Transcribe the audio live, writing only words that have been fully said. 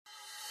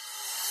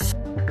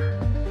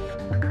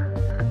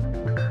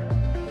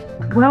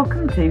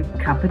Welcome to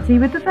Cup of Tea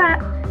with the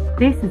Vet.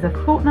 This is a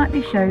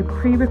fortnightly show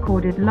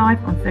pre-recorded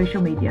live on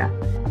social media.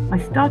 I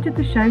started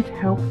the show to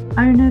help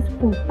owners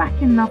fall back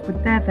in love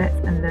with their vets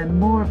and learn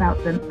more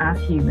about them as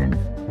humans.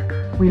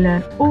 We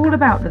learn all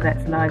about the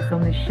vets' lives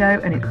on this show,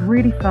 and it's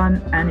really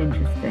fun and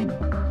interesting.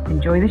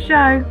 Enjoy the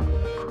show.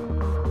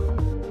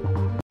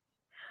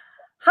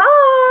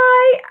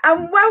 Hi,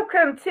 and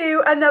welcome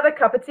to another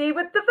Cup of Tea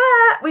with the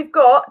Vet. We've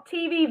got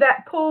TV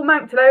vet Paul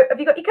Mountlow. Have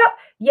you got your cup?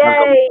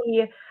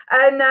 Yay!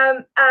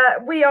 And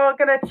we are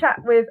going to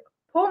chat with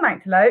Paul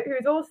Mountlow,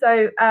 who's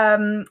also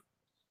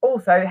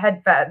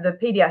head vet at the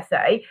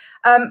PDSA.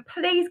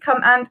 Please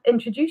come and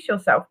introduce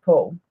yourself,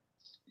 Paul.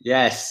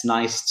 Yes,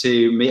 nice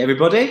to meet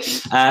everybody.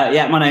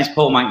 My name's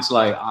Paul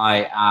Mountlow.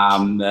 I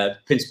am the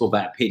principal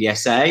vet at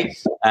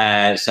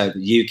PDSA, so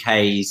the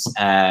UK's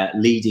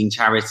leading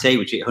charity,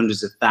 which has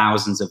hundreds of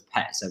thousands of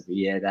pets every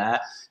year there.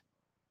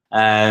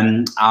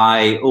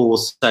 I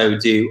also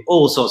do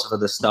all sorts of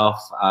other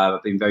stuff.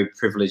 I've been very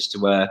privileged to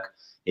work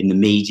in the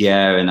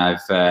media, and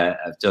I've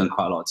done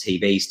quite a lot of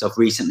TV stuff.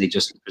 Recently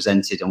just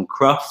presented on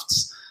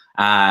Crufts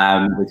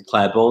with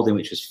Claire Balding,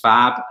 which was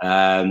fab.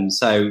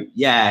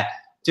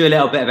 Do a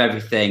little bit of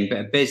everything,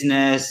 bit of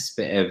business,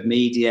 bit of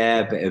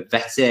media, bit of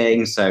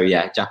vetting. So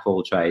yeah, jack of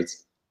all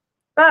trades.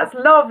 That's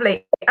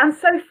lovely and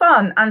so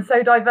fun and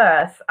so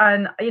diverse.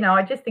 And, you know,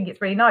 I just think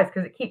it's really nice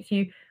because it keeps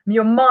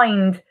your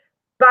mind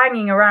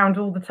banging around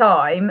all the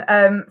time.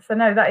 So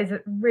no, that is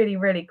really,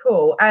 really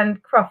cool. And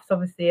Crufts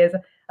obviously is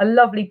a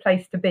lovely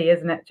place to be,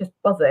 isn't it? Just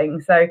buzzing.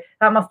 So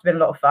that must have been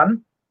a lot of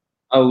fun.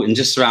 Oh, and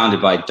just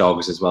surrounded by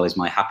dogs as well is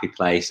my happy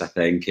place. I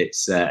think it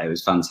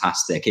was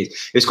fantastic. It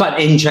was quite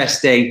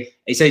interesting.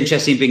 It's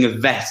interesting being a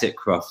vet at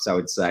Crufts, I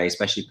would say,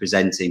 especially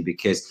presenting,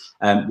 because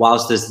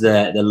whilst there's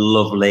the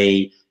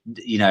lovely,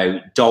 you know,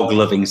 dog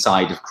loving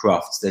side of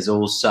Crufts, there's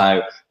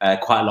also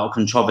quite a lot of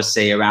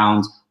controversy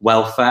around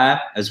welfare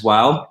as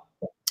well.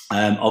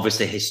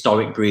 Obviously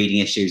historic breeding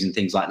issues and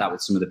things like that with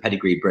some of the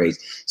pedigree breeds.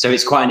 So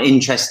it's quite an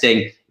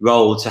interesting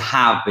role to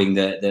have, being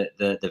the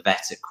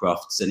vet at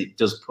Crufts, and it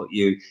does put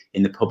you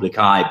in the public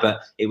eye.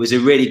 But it was a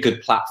really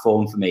good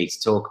platform for me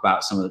to talk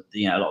about some of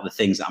the, a lot of the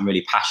things that I'm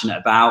really passionate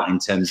about in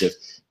terms of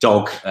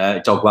dog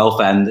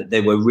welfare, and they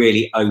were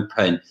really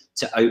open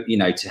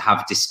to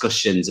have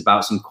discussions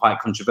about some quite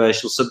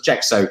controversial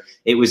subjects. So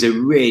it was a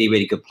really,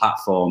 really good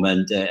platform,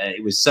 and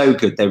it was so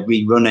good. They're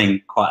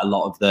rerunning quite a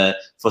lot of the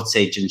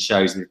footage and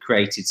shows. They've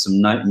created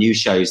some new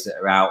shows that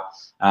are out,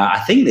 I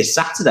think this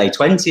Saturday,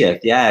 20th.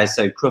 Yeah,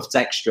 so Crufts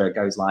Extra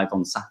goes live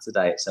on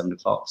Saturday at 7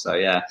 o'clock. So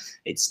yeah,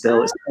 it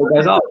still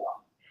goes on.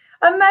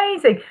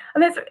 Amazing.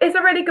 And it's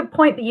a really good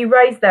point that you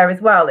raised there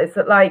as well, is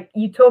that, like,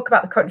 you talk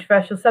about the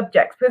controversial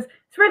subjects, because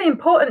it's really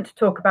important to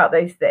talk about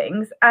those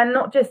things and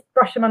not just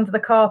brush them under the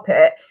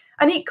carpet.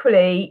 And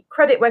equally,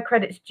 credit where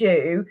credit's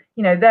due.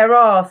 You know, there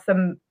are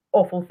some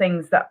awful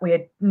things that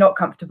we're not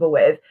comfortable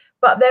with,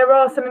 but there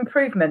are some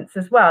improvements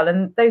as well,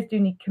 and those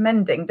do need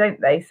commending, don't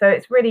they? So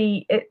it's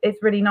really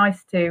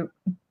nice to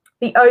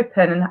be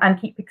open and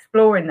keep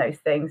exploring those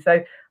things.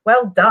 So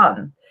well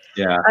done.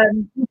 Yeah.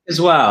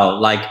 As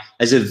well, like,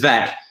 as a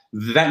vet,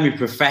 the veterinary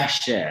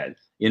profession,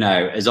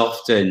 has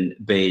often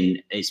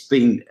been,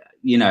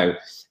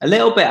 a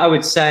little bit, I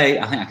would say,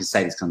 I think I can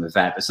say this kind of a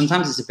vet, but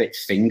sometimes it's a bit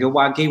finger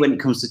waggy when it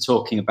comes to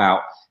talking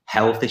about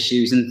health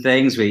issues and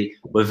things.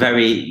 We're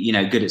very,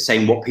 good at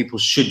saying what people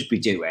should be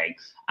doing.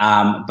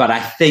 But I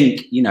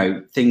think,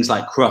 things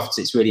like Crufts,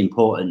 it's really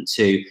important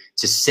to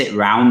sit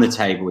around the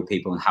table with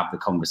people and have the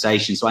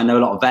conversation. So I know a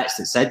lot of vets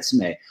that said to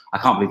me, I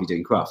can't believe you're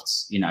doing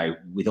Crufts,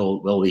 with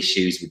all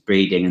issues with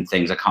breeding and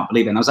things. I can't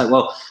believe it. And I was like,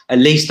 well, at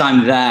least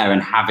I'm there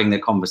and having the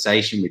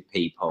conversation with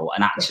people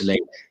and actually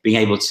being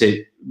able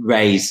to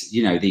raise,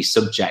 these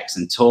subjects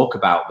and talk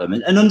about them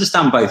and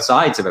understand both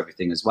sides of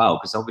everything as well.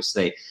 Because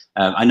obviously,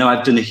 I know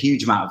I've done a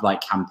huge amount of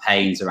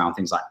campaigns around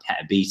things like pet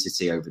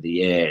obesity over the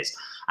years.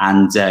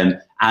 And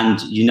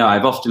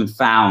I've often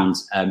found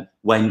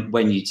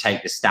when you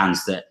take the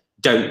stance that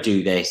don't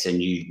do this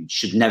and you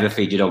should never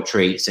feed your dog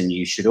treats and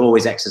you should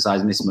always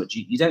exercise in this much,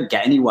 you don't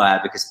get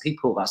anywhere, because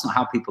that's not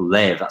how people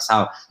live. That's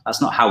not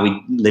how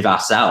we live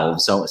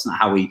ourselves. So it's not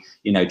how we,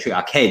 treat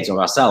our kids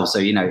or ourselves. So,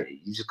 you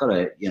just got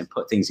to,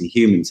 put things in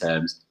human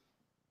terms.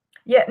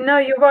 Yeah, no,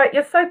 you're right.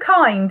 You're so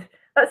kind.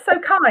 That's so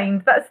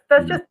kind. That's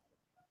just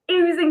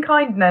oozing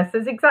kindness.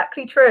 Is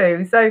exactly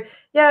true. So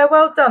yeah,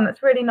 well done.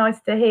 That's really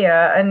nice to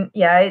hear. And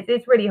yeah,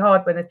 it's really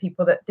hard when there's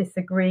people that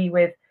disagree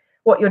with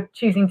what you're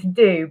choosing to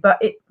do, but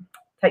it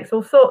takes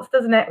all sorts,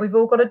 doesn't it? We've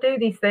all got to do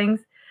these things.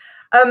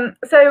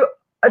 So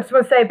I just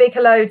want to say a big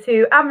hello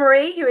to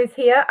Anne-Marie, who is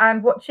here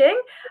and watching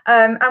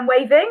and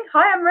waving.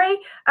 Hi,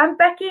 Anne-Marie, and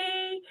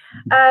Becky,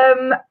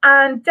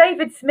 and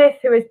David Smith,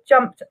 who has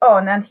jumped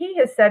on, and he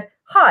has said,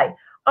 hi,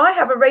 I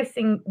have a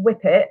racing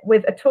whippet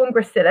with a torn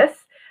gracilis.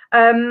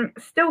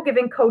 Still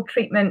giving cold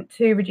treatment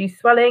to reduce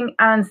swelling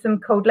and some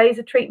cold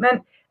laser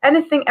treatment.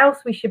 Anything else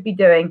we should be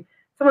doing?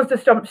 Someone's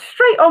just jumped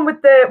straight on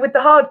with the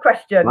hard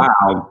question.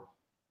 Wow.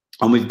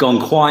 And we've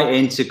gone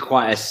into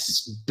quite a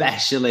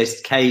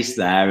specialist case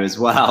there as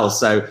well.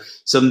 So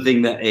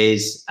something that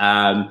is,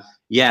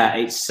 yeah,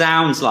 it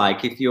sounds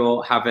like if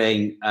you're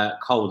having a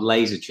cold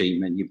laser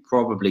treatment, you're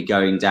probably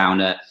going down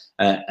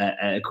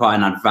quite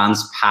an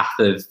advanced path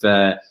of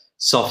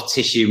soft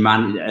tissue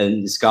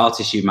and scar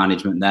tissue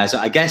management there. So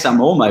I guess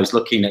I'm almost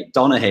looking at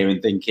Donna here and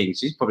thinking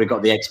she's probably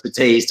got the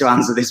expertise to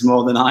answer this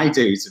more than I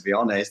do, to be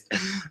honest.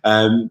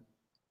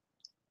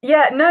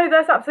 Yeah, no,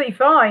 that's absolutely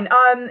fine.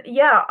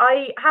 Yeah,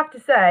 I have to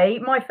say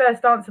my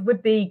first answer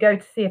would be go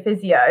to see a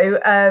physio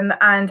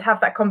and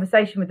have that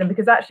conversation with them,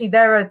 because actually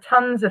there are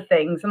tons of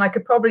things, and I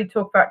could probably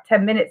talk about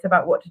 10 minutes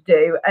about what to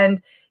do.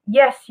 And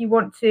yes, you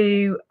want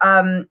to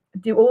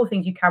do all the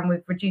things you can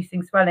with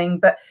reducing swelling,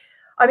 but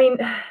I mean,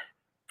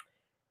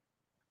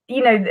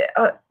 even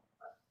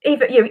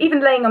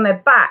laying on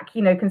their back,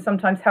 can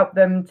sometimes help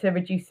them to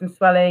reduce some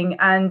swelling.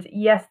 And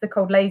yes, the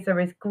cold laser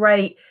is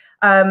great.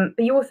 But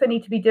you also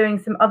need to be doing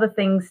some other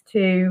things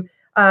to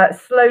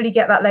slowly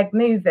get that leg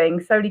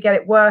moving, slowly get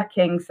it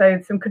working. So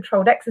some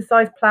controlled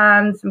exercise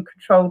plans, some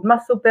controlled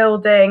muscle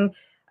building.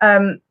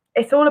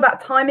 It's all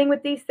about timing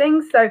with these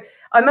things. So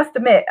I must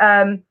admit,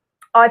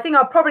 I think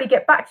I'll probably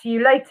get back to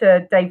you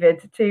later,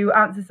 David, to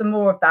answer some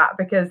more of that,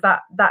 because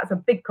that's a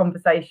big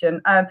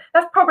conversation.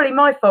 That's probably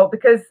my fault,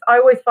 because I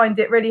always find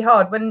it really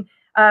hard when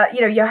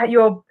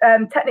your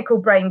technical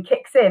brain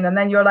kicks in, and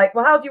then you're like,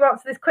 well, how do you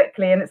answer this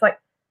quickly? And it's like,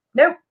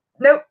 nope,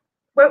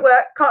 won't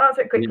work, can't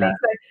answer it quickly. Yeah.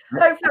 So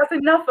hopefully that's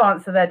enough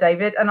answer there,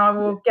 David, and I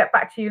will get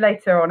back to you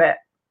later on it.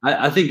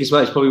 I think as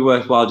well, it's probably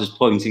worthwhile just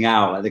pointing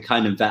out, like, the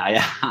kind of vet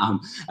I am.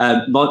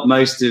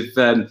 Most of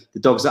the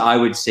dogs that I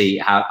would see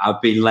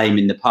have been lame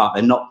in the park.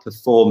 They're not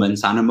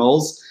performance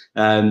animals.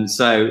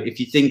 So if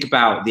you think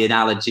about the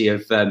analogy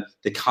of the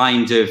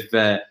kind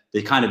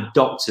of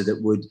doctor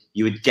that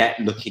you would get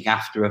looking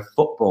after a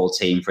football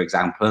team, for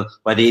example,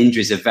 where the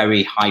injuries are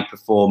very high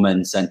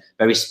performance and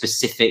very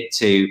specific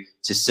to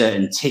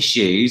certain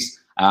tissues,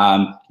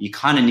 you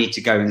kind of need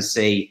to go and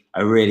see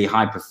a really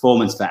high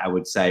performance vet, I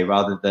would say,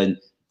 rather than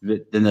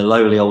a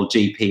lowly old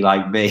GP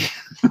like me.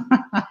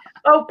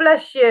 Oh,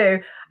 bless you.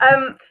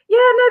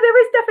 Yeah, no,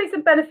 there is definitely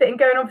some benefit in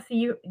going,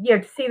 obviously,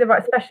 to see the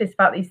right specialist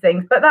about these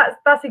things. But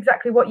that's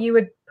exactly what you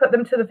would put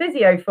them to the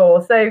physio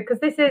for. So,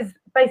 because this is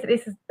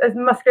a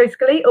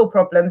musculoskeletal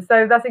problem.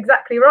 So that's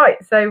exactly right.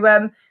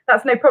 So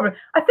that's no problem.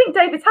 I think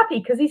David's happy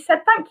because he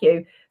said thank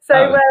you.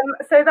 So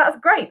so that's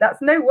great.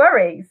 That's no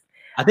worries.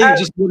 I think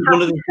just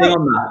one other thing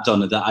on that,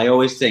 Donna, that I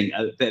always think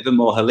a bit of a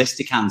more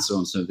holistic answer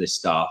on some of this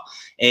stuff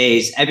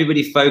is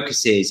everybody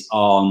focuses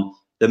on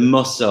the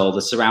muscle,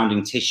 the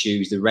surrounding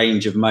tissues, the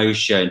range of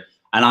motion.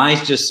 And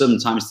I just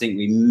sometimes think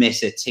we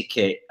miss a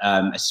ticket,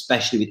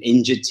 especially with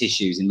injured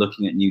tissues, in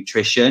looking at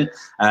nutrition,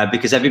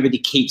 because everybody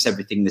keeps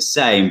everything the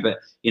same, but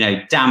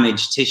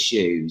damaged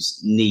tissues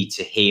need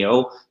to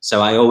heal.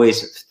 So I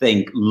always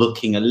think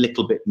looking a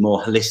little bit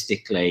more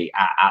holistically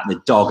at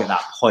the dog at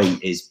that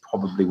point is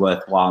probably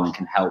worthwhile and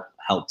can help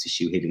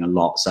tissue healing a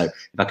lot. So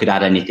if I could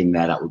add anything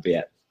there, that would be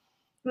it.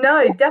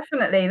 No,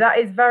 definitely. That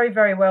is very,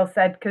 very well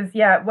said. Because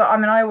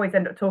I always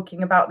end up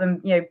talking about them,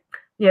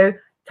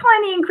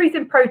 tiny increase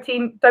in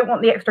protein, don't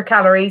want the extra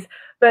calories,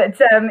 but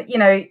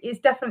it's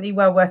definitely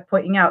well worth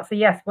pointing out. So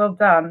yes, well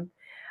done.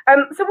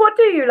 So what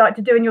do you like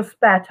to do in your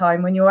spare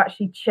time when you're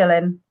actually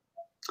chilling?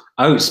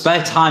 Oh,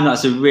 spare time,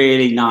 that's a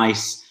really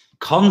nice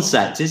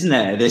concept, isn't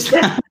it? This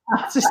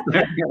I just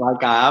don't feel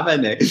like I have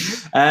any.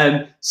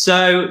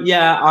 So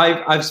yeah,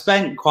 I've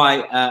spent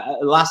quite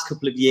the last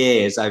couple of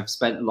years, I've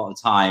spent a lot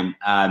of time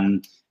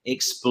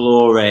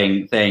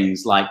exploring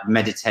things like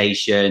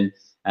meditation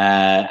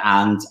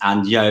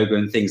and yoga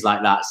and things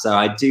like that. So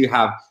I do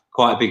have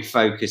quite a big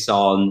focus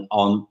on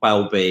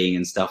well-being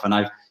and stuff. And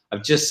I've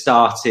just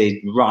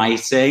started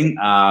writing.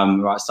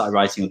 Started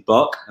writing a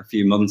book a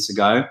few months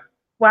ago.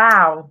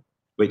 Wow.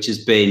 Which has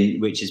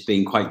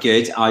been quite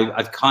good.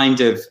 I've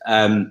kind of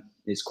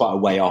it's quite a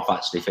way off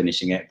actually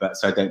finishing it, but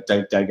so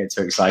don't get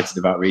too excited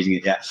about reading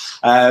it yet.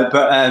 I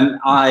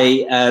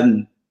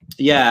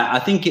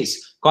think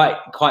it's quite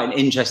an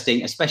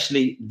interesting,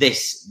 especially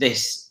this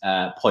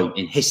point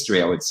in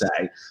history, I would say.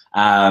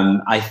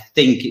 I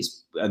think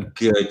it's a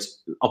good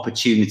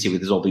opportunity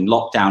with us all being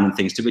locked down and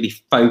things to really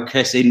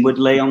focus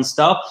inwardly on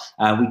stuff.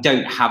 We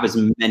don't have as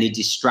many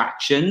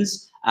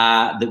distractions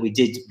that we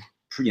did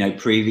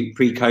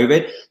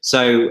pre-COVID.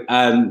 So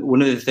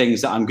one of the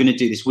things that I'm going to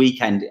do this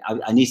weekend,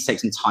 I need to take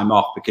some time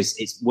off because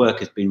work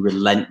has been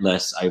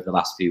relentless over the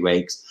last few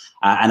weeks.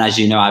 And as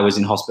you know, I was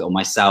in hospital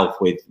myself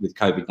with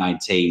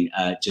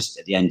COVID-19 just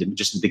at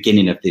the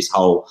beginning of this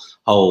whole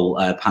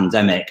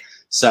pandemic.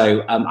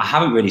 So I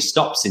haven't really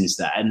stopped since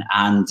then.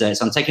 And so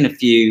I'm taking a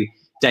few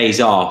days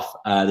off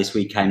this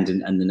weekend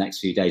and the next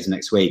few days of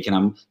next week. And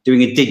I'm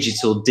doing a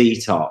digital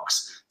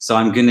detox. So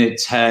I'm going to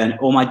turn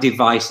all my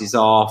devices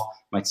off,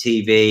 my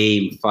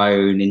TV,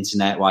 phone,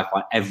 internet,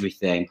 Wi-Fi,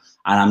 everything.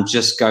 And I'm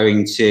just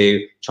going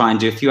to try and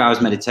do a few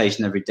hours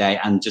meditation every day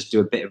and just do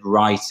a bit of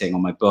writing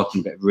on my book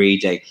and a bit of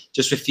reading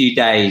just for a few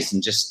days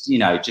and just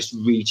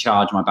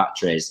recharge my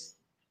batteries.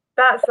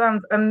 That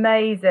sounds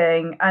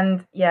amazing,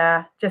 and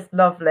yeah, just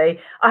lovely.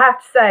 I have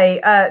to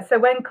say, so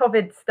when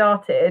COVID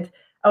started,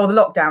 or the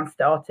lockdown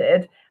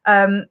started,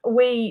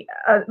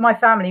 my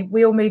family,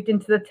 we all moved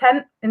into the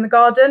tent in the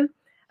garden.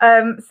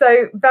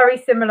 So very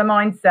similar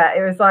mindset.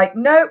 It was like,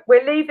 no,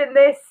 we're leaving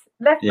this.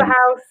 Left the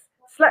house,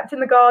 slept in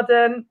the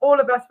garden. All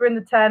of us were in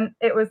the tent.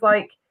 It was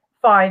like,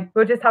 fine,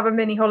 we'll just have a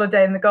mini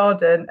holiday in the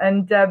garden,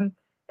 and it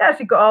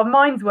actually got our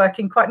minds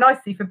working quite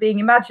nicely for being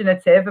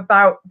imaginative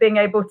about being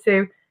able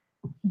to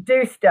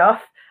do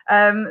stuff.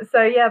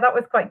 So yeah, that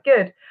was quite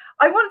good.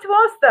 I want to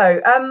ask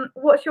though,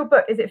 what's your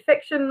book? Is it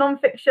fiction,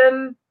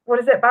 non-fiction? What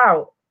is it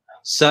about?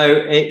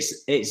 So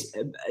it's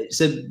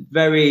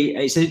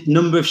a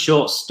number of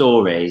short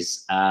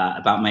stories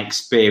about my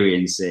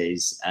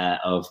experiences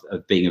of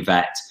being a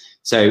vet.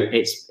 So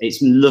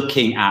it's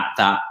looking at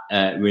that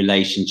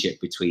relationship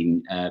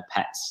between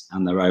pets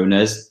and their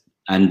owners,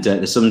 and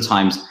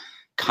sometimes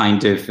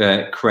kind of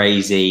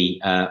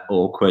crazy,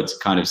 awkward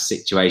kind of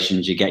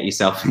situations you get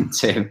yourself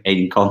into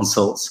in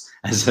consults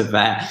as a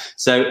vet.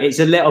 So it's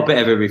a little bit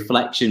of a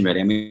reflection,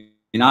 really. I mean,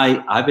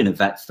 I've been a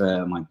vet for,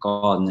 oh my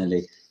God,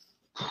 nearly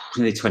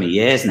 20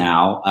 years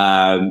now.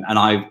 And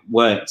I've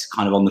worked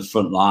kind of on the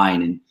front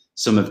line in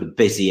some of the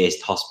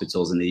busiest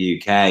hospitals in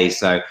the UK.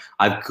 So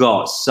I've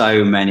got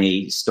so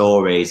many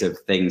stories of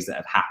things that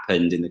have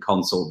happened in the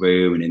consult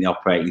room and in the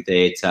operating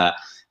theatre.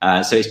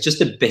 So it's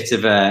just a bit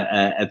of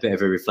a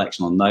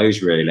reflection on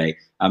those, really.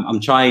 I'm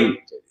trying.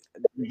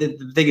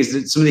 The thing is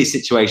that some of these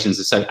situations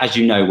are so, as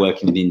you know,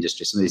 working in the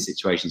industry, some of these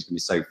situations can be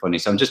so funny.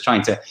 So I'm just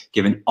trying to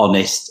give an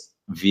honest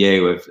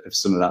view of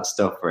some of that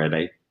stuff,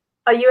 really.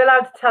 Are you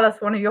allowed to tell us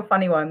one of your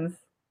funny ones?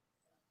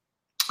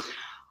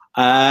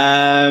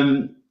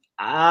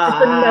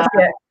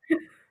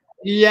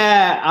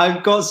 Yeah,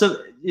 I've got some.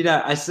 You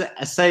know, I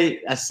say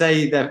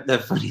they're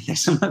funny.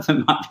 Some of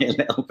them might be a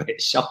little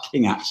bit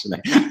shocking, actually.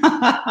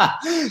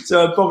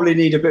 So I probably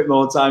need a bit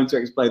more time to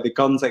explain the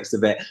context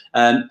of it.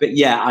 But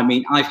yeah, I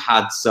mean, I've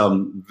had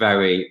some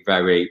very,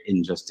 very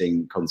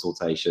interesting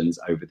consultations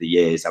over the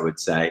years, I would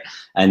say,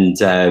 and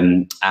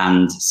some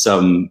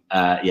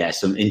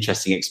some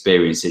interesting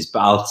experiences. But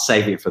I'll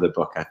save it for the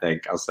book. I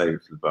think I'll save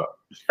it for the book.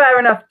 Fair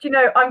enough. Do you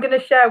know, I'm going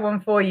to share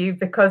one for you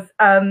because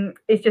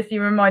it's just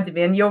you reminded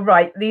me, and you're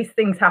right. These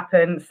things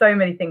happen. So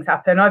many things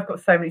happen. I've got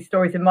so many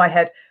stories in my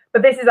head,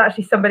 but this is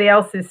actually somebody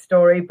else's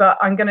story. But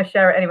I'm going to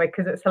share it anyway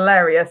because it's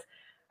hilarious.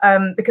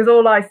 Because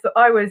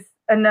I was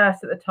a nurse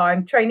at the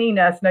time, trainee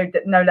nurse, no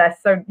less.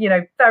 So you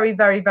know, very,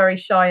 very, very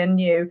shy and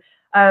new.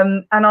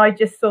 And I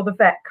just saw the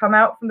vet come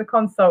out from the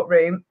consult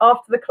room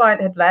after the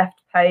client had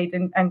left, paid,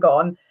 and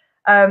gone.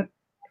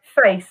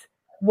 Face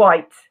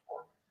white.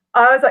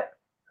 I was like,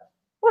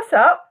 "What's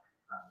up?"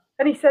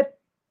 And he said,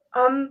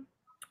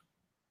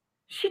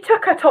 she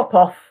took her top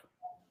off.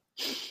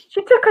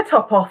 She took her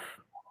top off.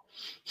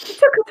 She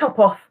took her top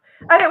off.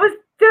 And it was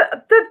the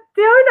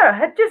owner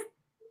had just,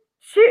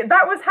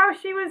 that was how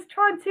she was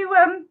trying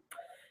to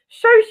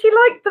show she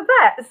liked the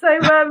vet. So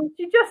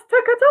she just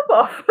took her top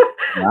off.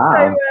 Wow.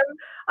 So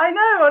I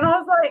know. And I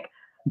was like,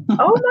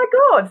 oh my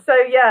God. So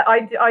yeah,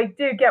 I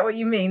do get what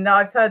you mean.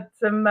 I've heard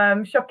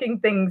some shocking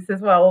things as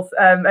well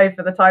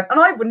over the time. And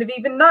I wouldn't have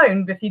even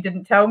known if you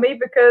didn't tell me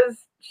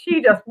because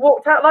she just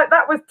walked out like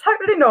that was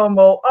totally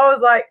normal. I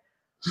was like,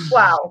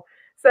 wow.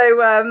 So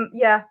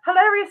yeah,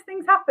 hilarious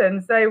things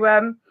happen.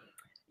 So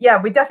yeah,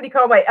 we definitely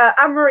can't wait.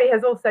 Anne-Marie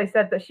has also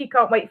said that she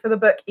can't wait for the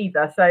book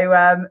either.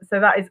 So so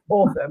that is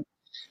awesome.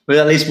 Well,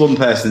 at least one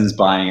person's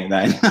buying it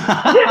then.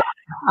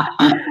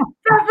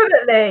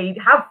 Definitely.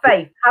 Have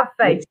faith. Have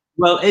faith.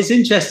 Well, it's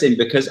interesting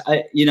because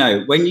you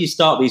know, when you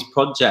start these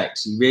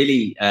projects, you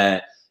really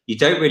you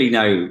don't really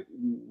know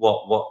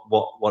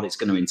what it's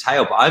going to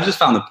entail. But I've just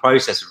found the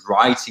process of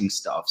writing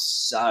stuff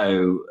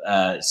so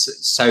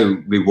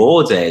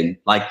rewarding.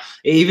 Like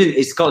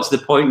it's got to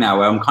the point now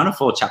where I'm kind of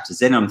 4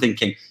 chapters in. And I'm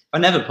thinking, if I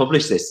never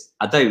publish this,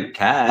 I don't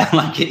care.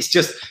 Like it's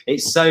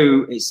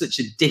such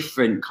a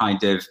different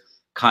kind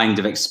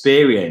of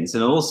experience,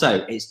 and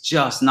also it's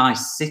just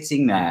nice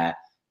sitting there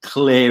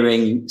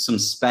clearing some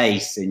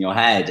space in your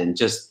head and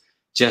just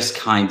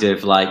kind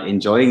of like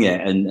enjoying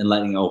it and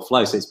letting it all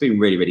flow. So it's been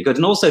really, really good.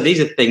 And also these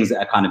are things that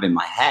are kind of in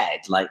my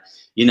head. Like,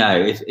 you know,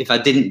 if I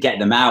didn't get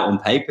them out on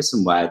paper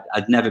somewhere,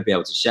 I'd never be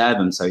able to share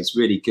them. So it's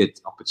really good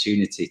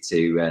opportunity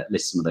to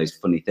list some of those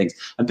funny things.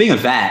 And being a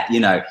vet, you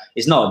know,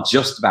 it's not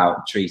just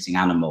about treating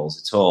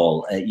animals at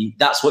all.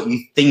 That's what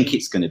you think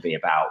it's going to be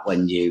about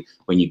when you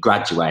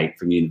graduate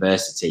from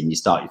university and you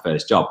start your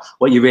first job.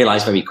 What you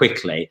realize very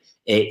quickly,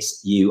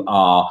 you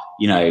are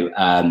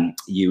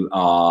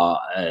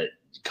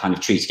kind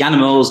of treating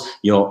animals,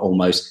 you're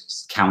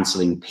almost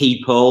counseling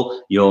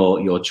people,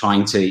 you're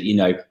trying to, you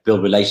know,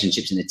 build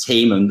relationships in a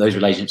team, and those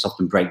relationships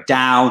often break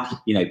down.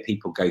 You know,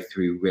 people go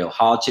through real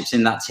hardships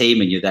in that team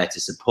and you're there to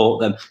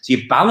support them. So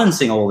you're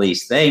balancing all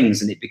these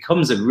things, and it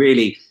becomes a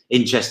really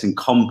interesting,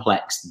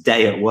 complex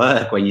day at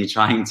work when you're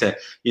trying to,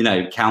 you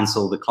know,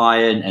 counsel the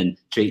client and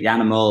treat the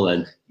animal,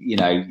 and you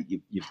know,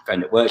 your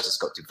friend at work just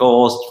got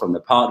divorced from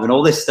the partner and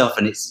all this stuff,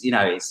 and it's, you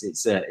know,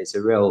 it's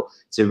a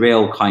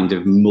real kind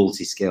of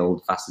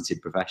multi-skilled,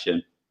 faceted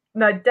profession.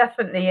 No,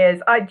 definitely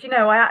is. Do you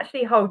know, I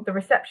actually hold the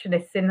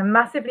receptionists in a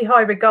massively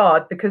high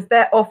regard because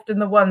they're often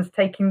the ones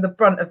taking the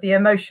brunt of the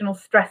emotional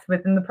stress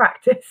within the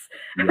practice.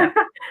 Yeah.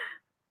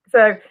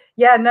 So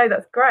yeah, no,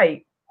 that's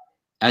great.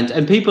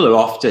 And people are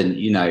often,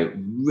 you know,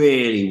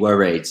 really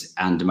worried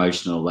and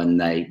emotional when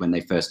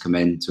they first come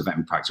into a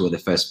veterinary practice or they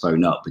first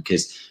phone up,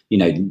 because, you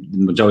know, the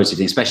majority of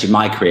things, especially in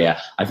my career,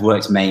 I've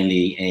worked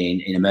mainly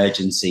in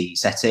emergency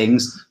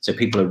settings. So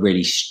people are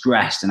really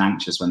stressed and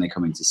anxious when they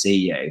come in to see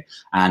you.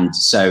 And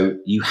so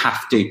you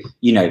have to,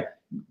 you know,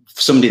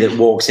 somebody that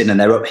walks in and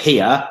they're up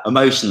here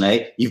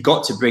emotionally, you've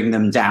got to bring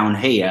them down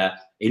here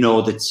in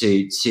order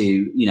to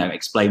you know,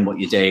 explain what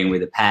you're doing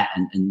with a pet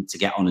and to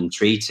get on and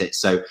treat it.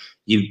 So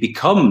you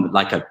become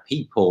like a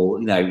people,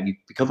 you know, you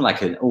become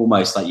like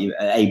almost like you're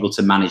able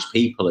to manage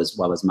people as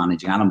well as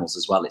managing animals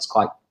as well. It's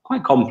quite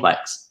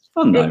complex. It's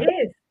fun though. It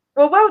is.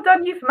 Well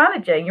done you for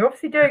managing. You're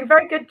obviously doing a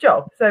very good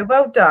job. So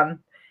well done.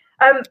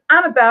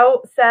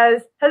 Annabelle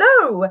says,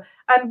 hello.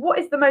 And what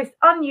is the most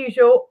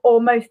unusual or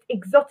most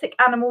exotic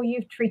animal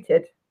you've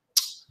treated?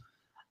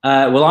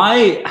 Well,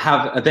 I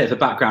have a bit of a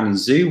background in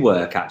zoo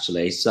work,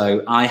 actually.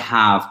 So I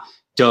have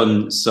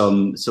done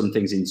some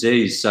things in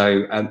zoos.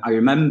 So I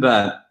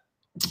remember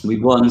we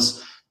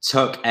once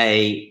took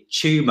a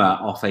tumor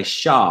off a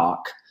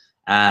shark,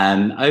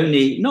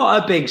 only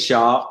not a big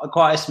shark,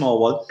 quite a small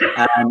one.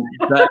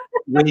 But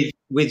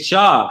with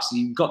sharks,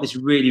 you've got this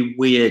really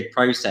weird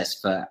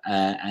process for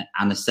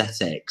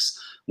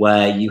anesthetics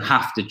where you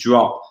have to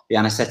drop the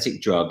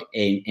anesthetic drug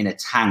in a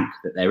tank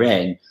that they're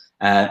in.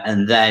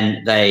 And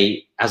then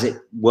they, as it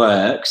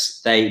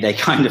works, they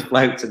kind of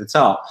float to the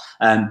top.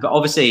 But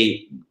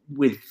obviously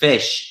with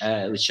fish,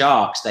 with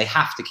sharks, they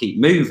have to keep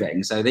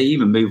moving. So they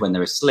even move when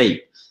they're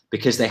asleep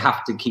because they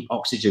have to keep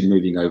oxygen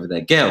moving over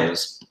their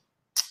gills.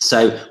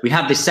 So we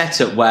had this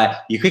setup where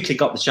you quickly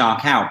got the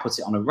shark out, put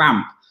it on a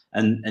ramp,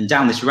 and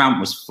down this ramp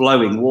was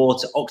flowing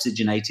water,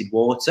 oxygenated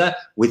water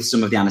with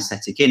some of the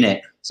anesthetic in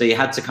it. So you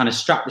had to kind of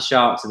strap the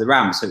shark to the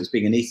ramp so it was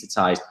being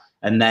anesthetized.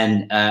 And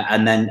then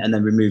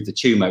remove the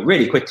tumor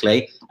really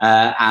quickly,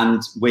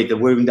 and with a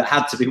wound that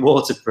had to be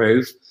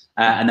waterproof,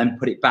 and then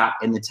put it back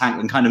in the tank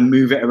and kind of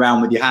move it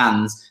around with your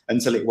hands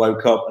until it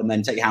woke up, and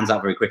then take your hands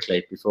out very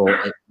quickly before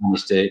it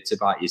managed to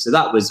bite you. So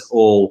that was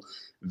all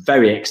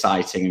very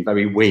exciting and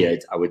very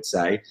weird, I would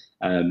say.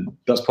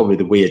 That's probably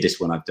the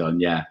weirdest one I've done.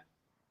 Yeah.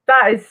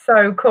 That is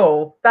so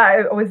cool.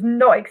 That I was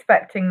not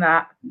expecting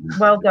that.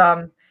 Well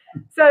done.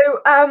 So,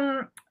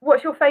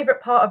 what's your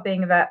favorite part of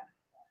being a vet?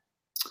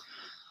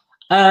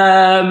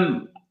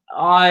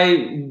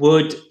 I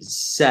would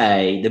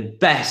say the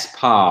best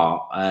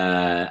part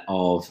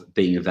of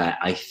being a vet,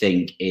 I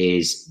think,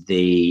 is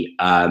the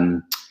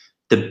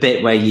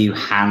bit where you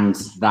hand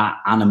that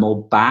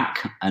animal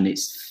back and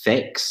it's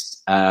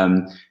fixed.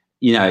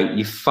 You know,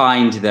 you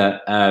find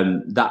that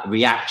that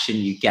reaction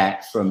you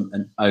get from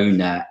an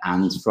owner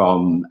and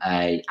from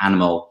an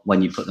animal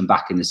when you put them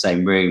back in the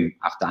same room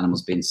after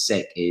animals being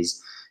sick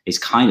is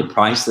kind of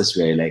priceless,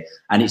 really.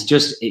 And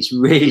it's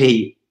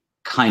really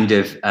kind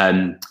of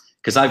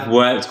because I've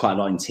worked quite a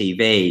lot in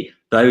TV,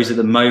 those are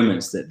the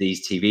moments that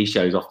these TV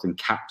shows often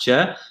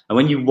capture, and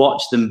when you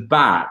watch them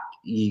back,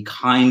 you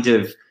kind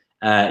of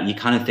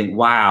think,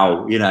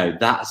 wow, you know,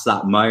 that's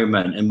that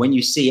moment. And when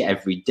you see it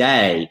every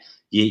day,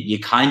 you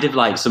kind of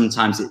like,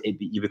 sometimes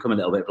you become a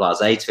little bit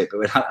blasé to it.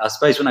 But I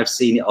suppose when I've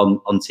seen it on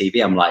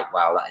TV, I'm like,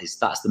 wow,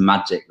 that's the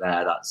magic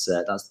there. That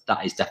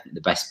is definitely the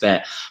best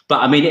bit.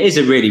 But I mean, it is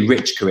a really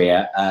rich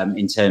career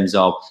in terms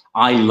of,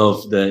 I've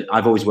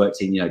always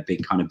worked in, you know,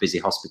 big kind of busy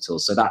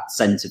hospitals. So that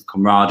sense of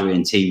camaraderie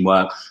and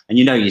teamwork, and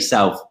you know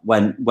yourself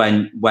when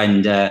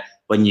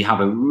you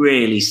have a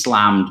really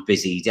slammed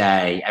busy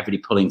day, everybody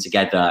pulling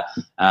together,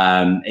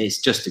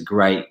 it's just a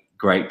great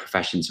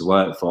profession to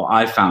work for.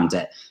 I found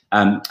it.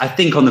 I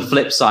think on the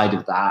flip side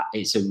of that,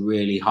 it's a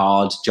really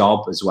hard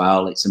job as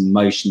well. It's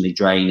emotionally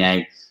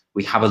draining.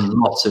 We have a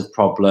lot of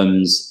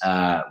problems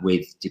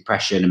with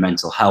depression and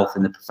mental health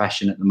in the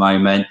profession at the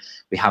moment.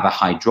 We have a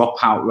high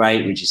dropout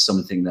rate, which is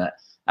something that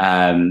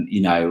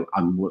you know,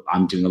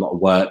 I'm doing a lot of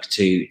work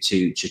to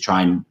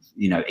try and,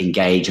 you know,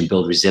 engage and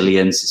build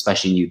resilience,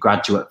 especially new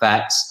graduate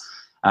vets.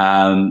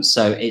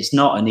 So it's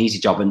not an easy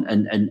job,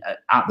 and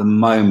at the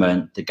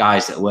moment, the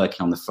guys that are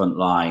working on the front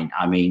line,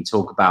 I mean,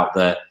 talk about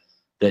the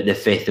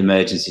 5th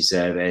Emergency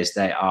Service,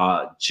 they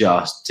are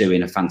just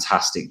doing a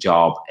fantastic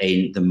job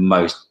in the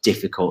most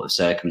difficult of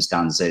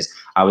circumstances.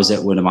 I was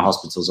at one of my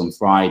hospitals on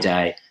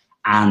Friday,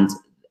 and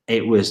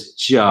it was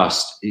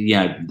just, you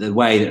know, the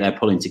way that they're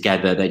pulling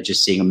together, they're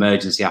just seeing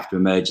emergency after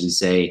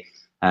emergency.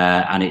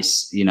 And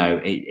it's, you know,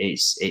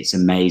 it's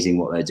amazing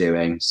what they're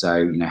doing. So,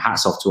 you know,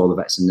 hats off to all the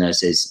vets and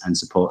nurses and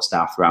support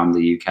staff around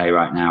the UK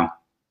right now.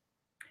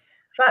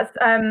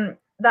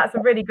 That's a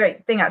really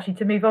great thing actually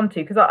to move on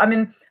to, because I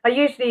mean, I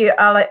usually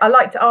I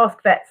like to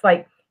ask vets,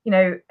 like, you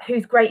know,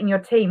 who's great in your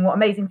team, what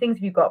amazing things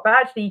have you got, but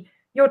actually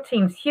your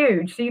team's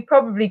huge, so you've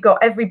probably got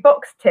every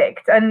box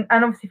ticked, and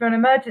obviously from an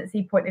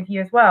emergency point of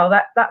view as well,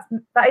 that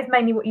is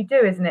mainly what you do,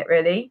 isn't it,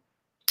 really?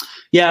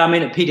 Yeah, I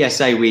mean, at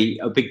PDSA,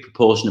 a big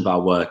proportion of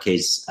our work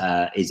is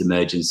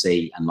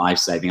emergency and life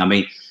saving. I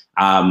mean,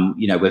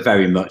 you know, we're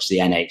very much the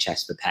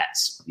NHS for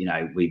pets. You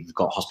know, we've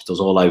got hospitals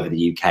all over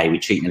the UK. We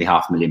treat nearly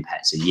 500,000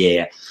 pets a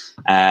year.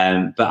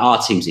 But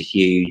our teams are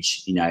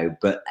huge, you know,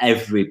 but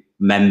every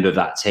member of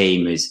that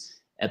team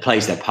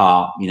plays their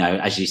part. You know,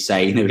 as you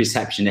say, the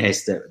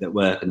receptionists that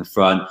work in the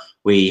front.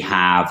 We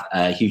have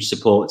a huge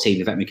support team,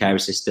 the veterinary care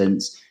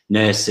assistants,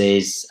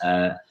 nurses,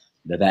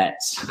 the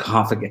vets.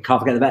 Can't forget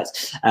the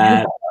vets,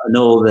 and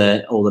all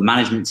the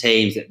management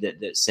teams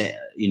that sit,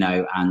 you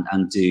know,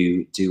 and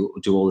do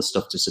all the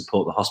stuff to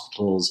support the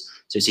hospitals.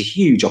 So it's a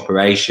huge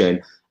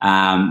operation,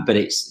 but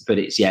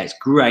it's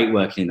great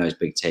working in those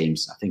big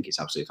teams. I think it's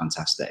absolutely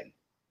fantastic.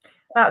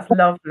 That's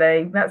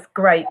lovely. That's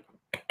great.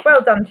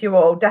 Well done to you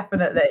all,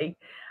 definitely.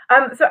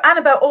 So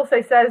Annabelle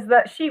also says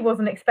that she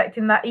wasn't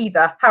expecting that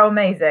either. How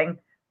amazing.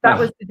 That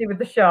was to do with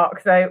the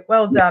shark. So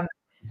well done.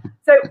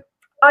 So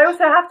I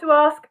also have to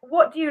ask,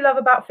 what do you love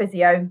about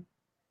physio?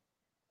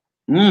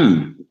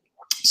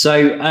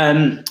 So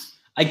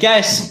I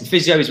guess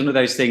physio is one of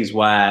those things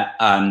where,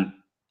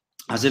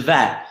 as a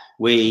vet,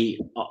 we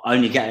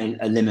only get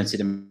a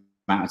limited amount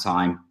of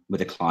time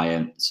with a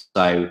client.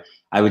 So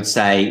I would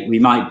say we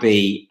might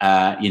be,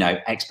 you know,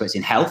 experts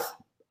in health,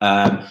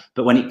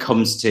 but when it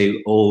comes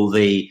to all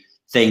the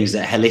things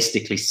that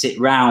holistically sit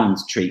around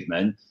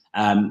treatment,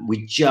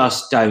 we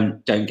just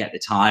don't get the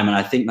time. And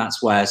I think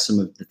that's where some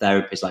of the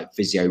therapists like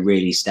physio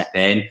really step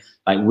in.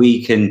 Like,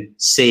 we can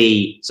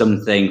see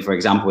something, for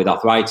example, with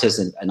arthritis,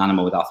 an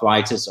animal with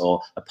arthritis, or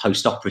a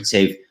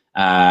post-operative,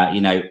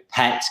 you know,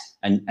 pet,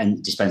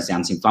 and dispense the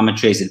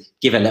anti-inflammatories and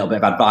give a little bit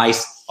of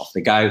advice, off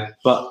they go.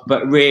 But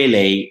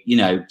really, you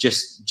know,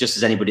 just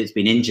as anybody that's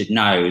been injured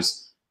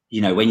knows, you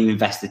know, when you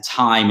invest the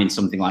time in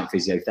something like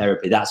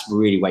physiotherapy, that's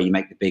really where you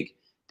make the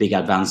big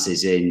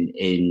advances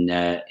in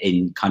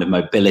kind of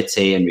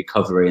mobility and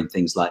recovery and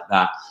things like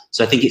that.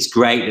 So I think it's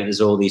great that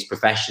there's all these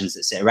professions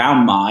that sit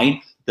around mine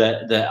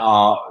that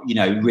are, you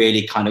know,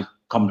 really kind of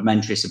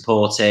complementary,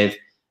 supportive,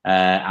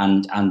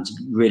 and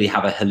really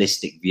have a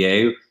holistic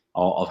view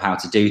of how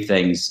to do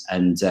things.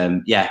 And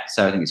yeah,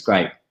 so I think it's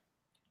great.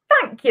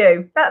 Thank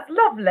you. That's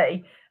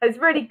lovely. It's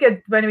really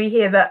good when we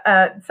hear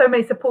that so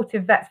many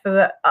supportive vets for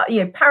the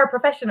you know,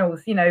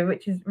 paraprofessionals, you know,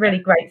 which is really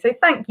great. So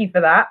thank you for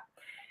that.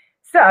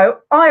 So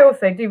I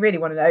also do really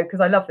want to know,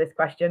 because I love this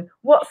question,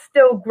 what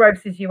still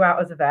grosses you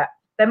out as a vet?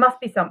 There must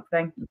be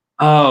something.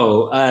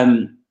 Oh,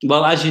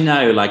 well, as you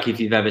know, like, if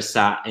you've ever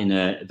sat in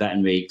a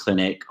veterinary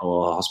clinic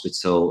or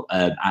hospital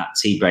at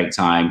tea break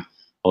time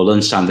or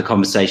lunchtime, the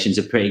conversations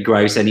are pretty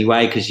gross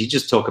anyway, because you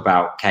just talk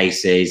about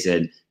cases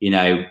and, you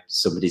know,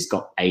 somebody's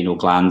got anal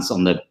glands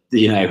on the,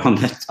 you know,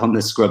 on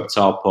the scrub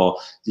top, or,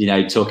 you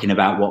know, talking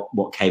about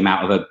what came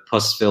out of a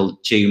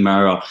pus-filled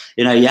tumor, or,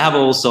 you know, you have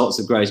all sorts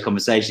of gross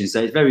conversations.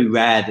 So it's very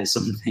rare that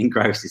something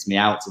grosses me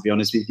out, to be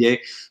honest with you.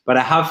 But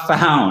I have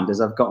found,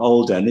 as I've got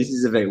older, and this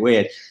is a bit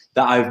weird,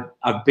 that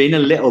I've been a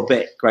little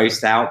bit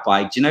grossed out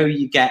by, do you know,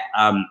 you get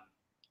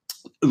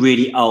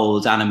really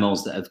old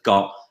animals that have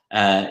got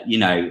you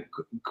know,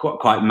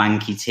 quite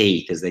manky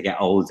teeth as they get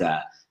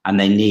older, and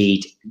they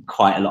need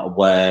quite a lot of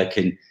work,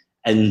 and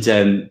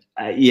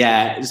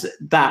yeah,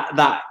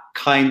 that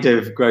kind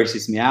of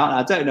grosses me out.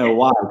 I don't know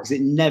why, because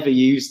it never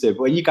used to.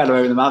 But when you go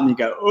over the mouth and you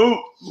go,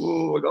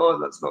 oh my god,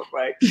 that's not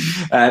great.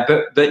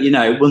 But you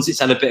know, once it's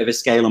had a bit of a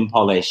scale and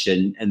polish,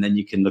 and then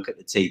you can look at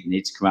the teeth, and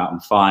need to come out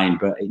and fine.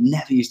 But it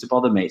never used to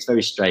bother me. It's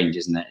very strange,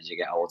 isn't it, as you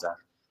get older?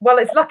 Well,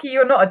 it's lucky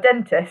you're not a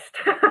dentist.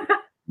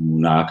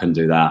 No, I can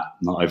do that.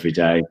 Not every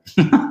day.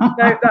 No,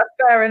 that's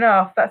fair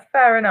enough. That's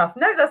fair enough.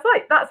 No, that's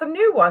right. That's a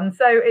new one.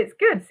 So it's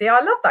good. See, I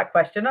love that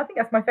question. I think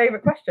that's my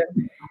favorite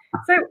question.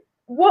 So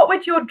what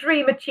would your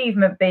dream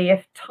achievement be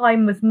if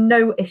time was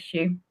no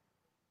issue?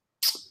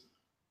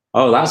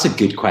 Oh, that's a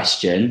good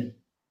question.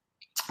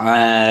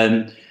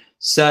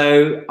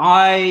 So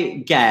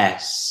I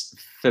guess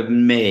for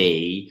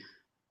me,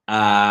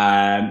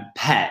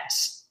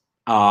 pets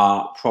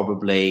are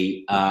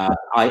probably,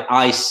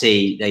 I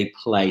see they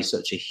play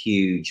such a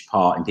huge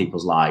part in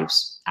people's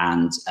lives,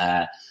 and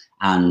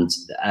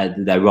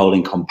their role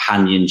in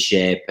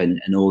companionship and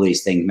all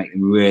these things make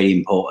them really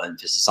important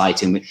for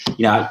society. And we,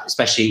 you know,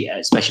 especially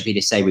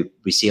PDSA,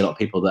 we see a lot of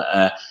people that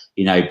are,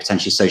 you know,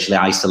 potentially socially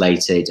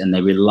isolated, and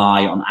they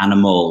rely on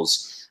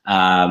animals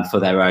for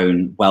their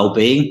own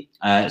well-being.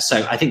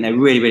 So I think they're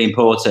really, really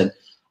important.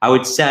 I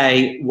would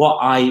say what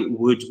I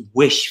would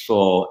wish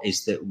for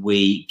is that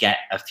we get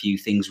a few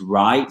things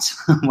right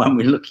when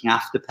we're looking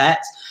after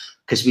pets,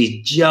 because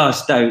we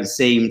just don't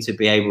seem to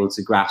be able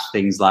to grasp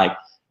things like,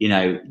 you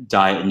know,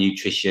 diet and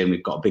nutrition.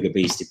 We've got a big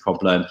obesity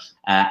problem,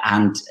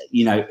 and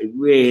you know,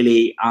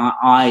 really,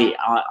 I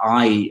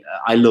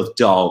love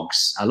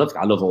dogs. I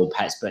love all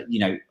pets, but you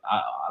know,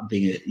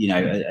 being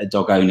a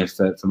dog owner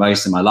for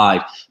most of my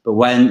life. But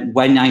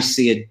when I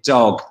see a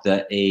dog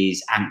that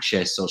is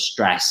anxious or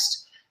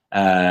stressed,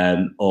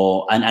 and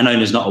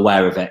owner's not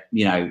aware of it,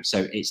 you know,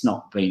 so it's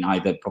not been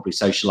either properly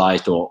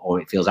socialized or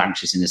it feels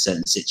anxious in a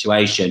certain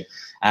situation.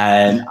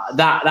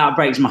 That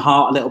breaks my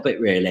heart a little bit,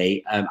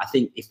 really. I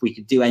think if we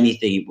could do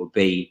anything, it would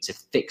be to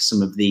fix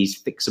some of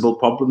these fixable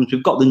problems.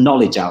 We've got the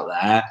knowledge out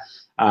there.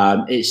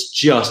 It's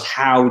just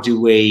how do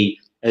we,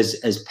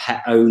 as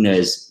pet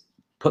owners,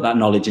 put that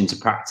knowledge into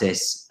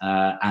practice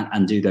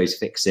and do those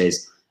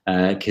fixes.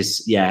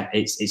 Because yeah,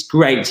 it's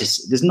great to.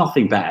 There's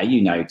nothing better,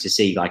 you know, to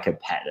see like a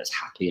pet that's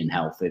happy and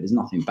healthy. There's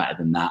nothing better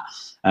than that.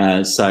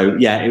 So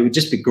yeah, it would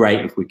just be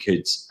great if we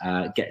could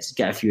get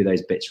a few of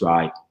those bits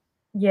right.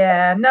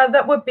 Yeah, no,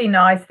 that would be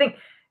nice. I think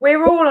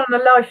we're all on a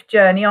life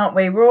journey, aren't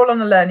we? We're all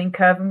on a learning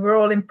curve, and we're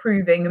all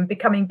improving and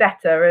becoming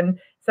better. And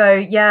so,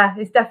 yeah,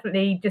 it's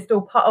definitely just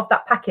all part of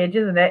that package,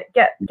 isn't it?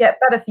 Get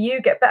better for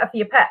you, get better for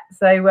your pet.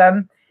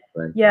 So,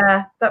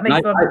 yeah, that makes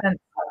a lot of sense.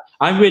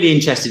 I'm really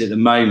interested at the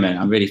moment.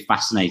 I'm really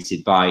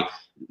fascinated by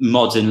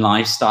modern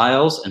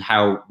lifestyles and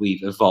how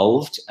we've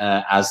evolved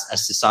as a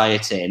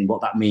society and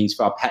what that means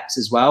for our pets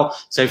as well.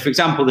 So, for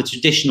example, the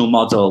traditional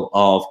model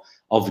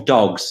of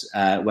dogs,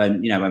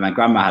 when my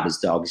grandma had us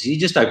dogs, you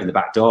just opened the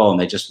back door and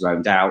they just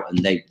roamed out,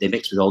 and they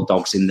mixed with old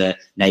dogs in the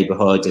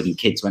neighborhood, and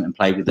kids went and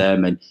played with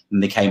them, and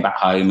they came back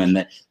home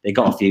and they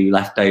got a few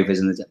leftovers.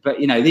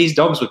 But you know, these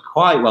dogs were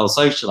quite well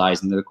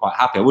socialized and they were quite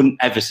happy. I wouldn't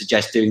ever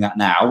suggest doing that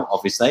now,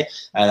 obviously.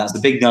 That's the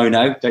big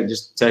no-no. Don't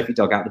just turf your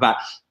dog out the back.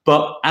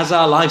 But as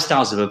our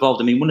lifestyles have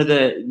evolved, I mean, one of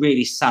the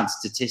really sad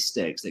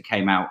statistics that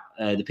came out,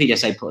 the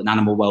PDSA put an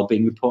animal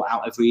wellbeing report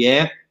out every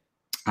year.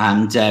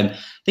 And I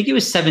think it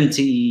was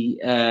 70,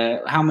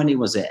 how many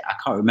was it? I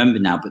can't remember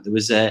now, but there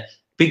was a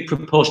big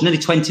proportion, nearly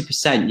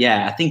 20%.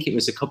 Yeah, I think it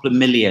was a couple of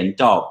million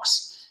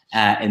dogs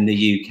in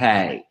the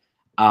UK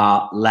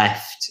are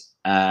left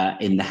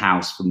in the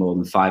house for more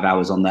than 5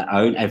 hours on their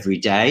own every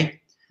day.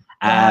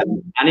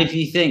 And if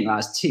you think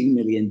that's 2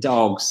 million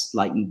dogs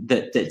like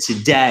that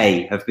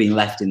today have been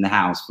left in the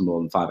house for more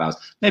than 5 hours,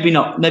 maybe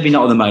not at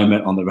the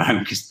moment on their own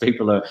because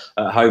people are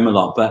at home a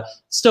lot, but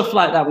stuff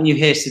like that, when you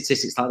hear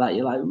statistics like that,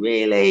 you're like,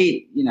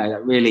 really, you know,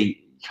 that really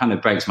kind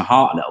of breaks my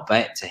heart a little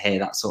bit to hear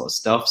that sort of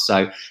stuff.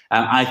 So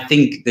I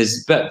think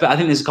but I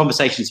think there's a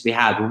conversation to be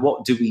had. Well,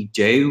 what do we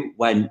do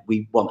when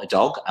we want a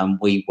dog and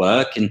we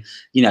work, and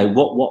you know,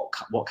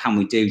 what can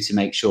we do to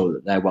make sure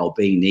that their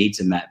well-being needs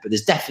are met? But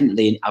there's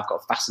definitely, I've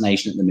got a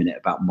fascination at the minute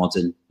about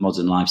modern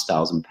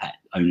lifestyles and pet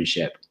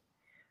ownership.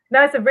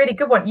 No, it's a really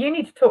good one. You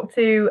need to talk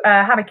to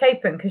Hannah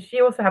Capon, because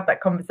she also had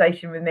that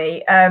conversation with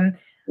me.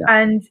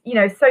 And you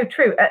know, so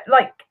true.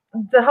 Like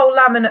the whole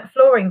laminate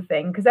flooring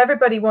thing, because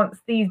everybody wants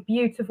these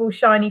beautiful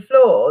shiny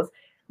floors,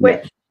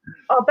 which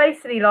are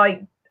basically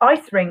like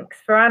ice rinks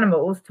for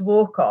animals to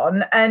walk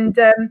on. And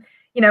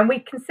you know, we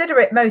consider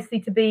it mostly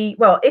to be,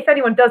 well, if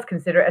anyone does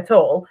consider it at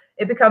all,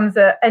 it becomes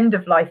an end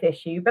of life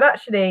issue. But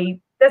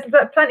actually, there's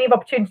plenty of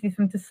opportunities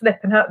for them to slip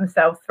and hurt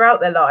themselves throughout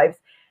their lives.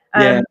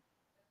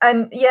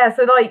 And yeah,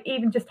 so like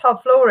even just hard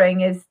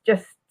flooring is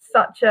just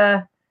such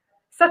a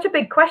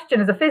big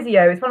question as a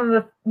physio. It's one of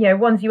the, you know,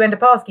 ones you end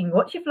up asking,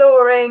 what's your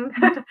flooring?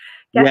 Get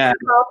some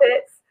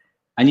carpets.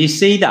 And you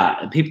see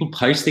that people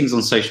post things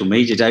on social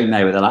media, don't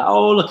they, where they're like,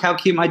 oh, look how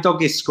cute my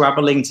dog is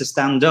scrabbling to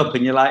stand up,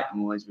 and you're like,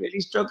 oh, he's really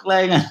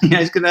struggling, and you know,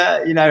 he's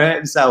gonna, you know, hurt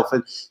himself.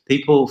 And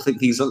people think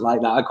things like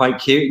that are quite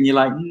cute, and you're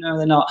like, no,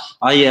 they're not.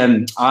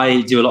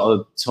 I do a lot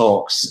of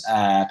talks,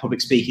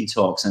 public speaking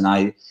talks, and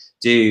I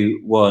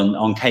do one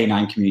on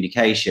canine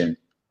communication.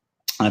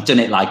 And I've done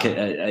it like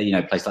a you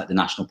know, place like the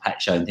National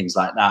Pet Show and things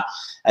like that.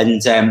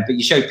 And but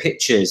you show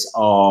pictures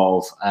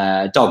of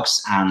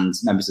dogs and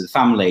members of the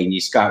family, and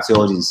you go out to the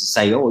audience and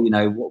say, oh, you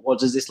know, what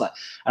does this like?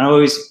 And I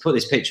always put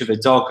this picture of a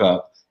dog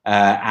up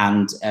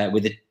and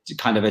with a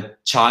kind of a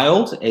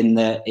child in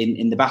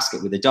the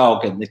basket with the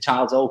dog, and the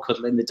child's all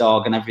cuddling the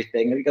dog and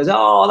everything. And he goes,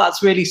 oh,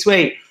 that's really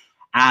sweet.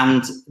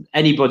 And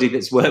anybody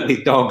that's worked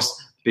with dogs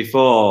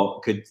before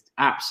could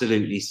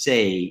absolutely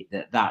see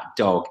that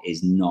dog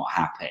is not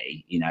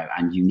happy, you know,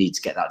 and you need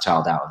to get that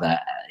child out of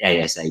there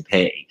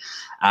ASAP.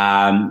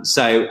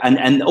 So,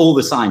 and all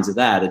the signs are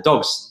there. The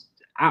dog's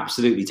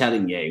absolutely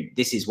telling you,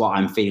 this is what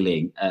I'm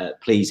feeling,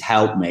 please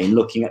help me, and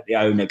looking at the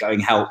owner going,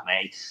 help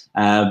me.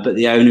 But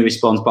the owner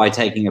responds by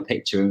taking a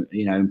picture,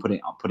 you know, and putting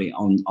it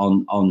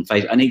on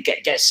Facebook, and it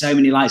gets so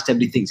many likes.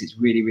 Everybody thinks it's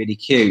really, really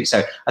cute.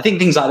 So I think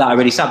things like that are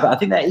really sad, but I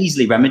think they're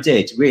easily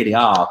remedied, really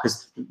are,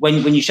 because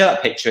when you show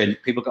that picture and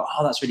people go,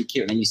 oh, that's really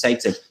cute, and then you say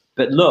to them,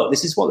 but look,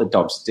 this is what the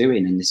dog's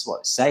doing and this is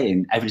what it's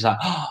saying, everybody's like,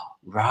 oh,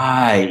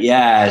 right,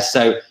 yeah.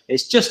 So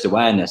it's just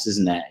awareness,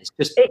 isn't it? It's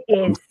just, it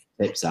is,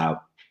 tips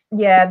out.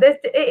 Yeah,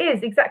 it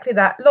is exactly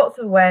that. Lots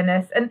of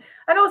awareness, and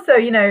also,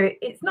 you know,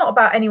 it's not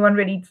about anyone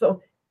really sort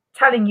of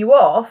telling you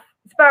off.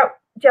 It's about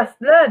just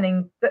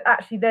learning that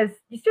actually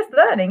it's just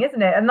learning,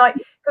 isn't it? And like,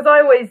 because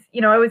I always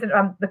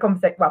the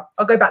conversation, well,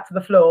 I'll go back to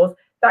the floors,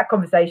 that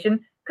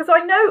conversation, because I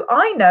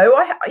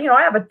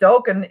have a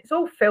dog and it's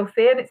all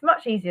filthy and it's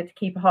much easier to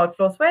keep a hard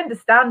floor, so I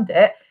understand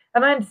it,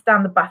 and I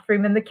understand the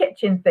bathroom and the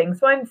kitchen thing,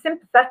 so I'm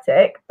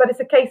sympathetic, but it's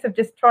a case of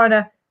just trying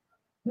to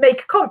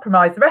make a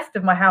compromise. The rest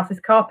of my house is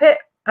carpet,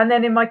 and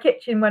then in my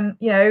kitchen, when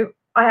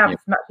I have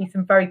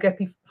some very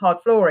grippy hard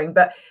flooring,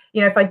 but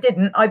if I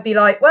didn't, I'd be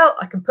like, well,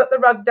 I can put the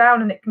rug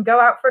down and it can go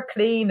out for a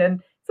clean, and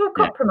it's all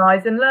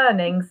compromise and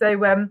learning.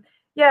 So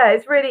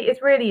it's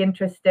really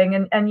interesting.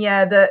 And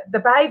the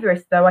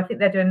behaviourists, though, I think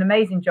they're doing an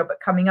amazing job at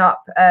coming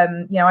up.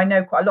 I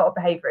know quite a lot of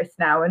behaviourists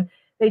now, and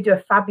they do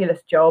a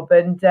fabulous job,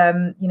 and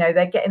they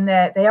are getting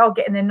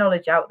their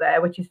knowledge out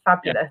there, which is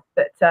fabulous.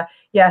 But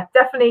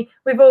definitely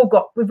we've all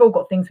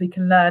got things we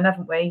can learn,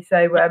 haven't we?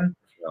 So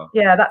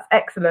that's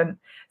excellent.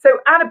 So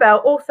Annabelle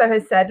also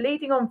has said,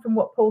 leading on from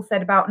what Paul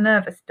said about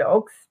nervous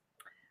dogs,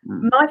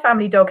 my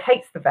family dog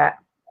hates the vet.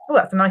 Oh,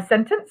 that's a nice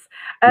sentence.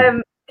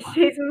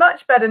 She's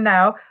much better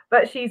now,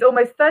 but she's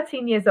almost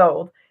 13 years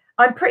old.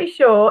 I'm pretty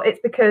sure it's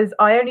because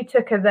I only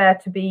took her there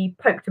to be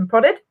poked and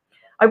prodded.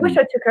 I wish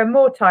I took her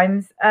more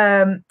times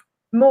to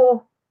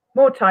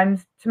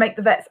make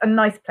the vets a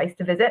nice place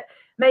to visit.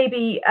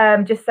 Maybe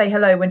just say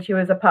hello when she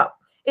was a pup.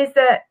 Is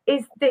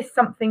this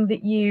something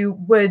that you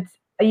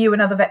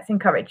and other vets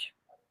encourage?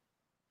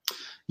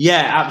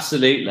 Yeah,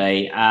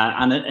 absolutely.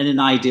 And in an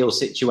ideal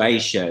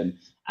situation,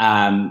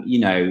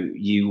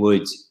 you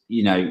would,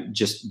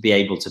 just be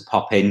able to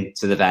pop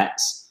into the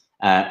vets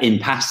in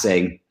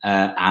passing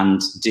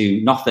and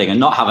do nothing and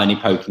not have any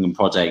poking and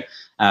prodding,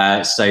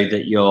 so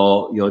that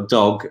your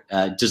dog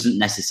doesn't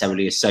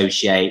necessarily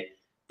associate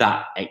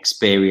that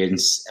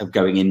experience of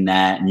going in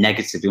there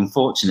negatively.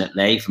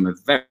 Unfortunately, from a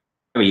very,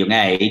 very young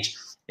age,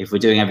 if we're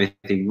doing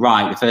everything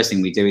right, the first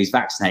thing we do is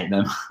vaccinate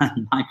them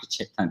and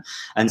microchip them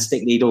and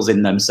stick needles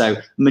in them. So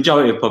the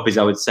majority of puppies,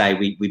 I would say,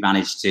 we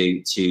manage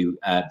to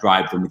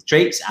bribe them with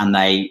treats, and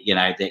the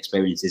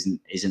experience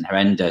isn't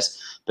horrendous.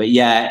 But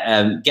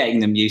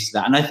getting them used to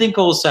that. And I think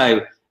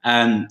also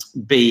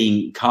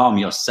being calm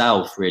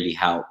yourself really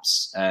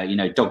helps.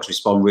 Dogs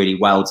respond really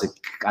well to,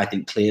 I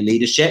think, clear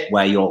leadership,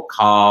 where you're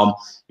calm,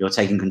 you're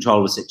taking control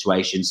of the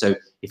situation. So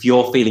if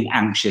you're feeling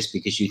anxious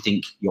because you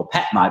think your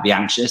pet might be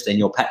anxious, then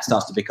your pet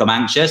starts to become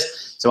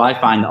anxious. So I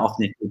find that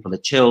often if people are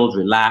chilled,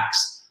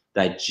 relaxed,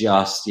 they're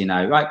just,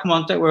 right, come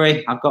on, don't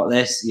worry, I've got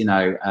this.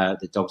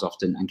 The dogs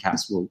often, and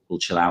cats will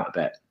chill out a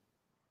bit.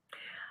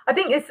 I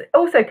think it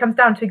also comes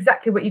down to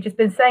exactly what you've just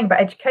been saying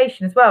about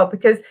education as well,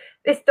 because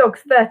this dog's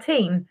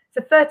 13.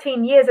 So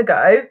 13 years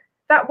ago,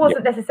 that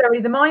wasn't necessarily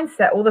the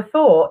mindset or the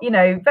thought.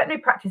 Veterinary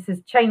practice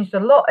has changed a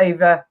lot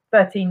over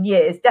 13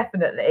 years,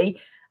 definitely.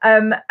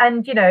 And,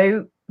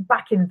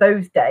 back in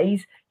those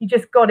days, you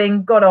just got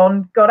in, got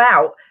on, got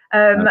out.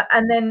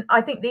 And then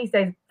I think these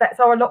days vets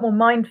are a lot more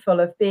mindful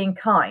of being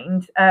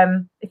kind.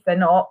 If they're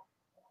not,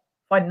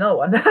 find another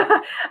one.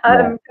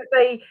 Because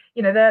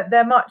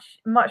they're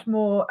much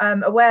more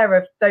aware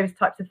of those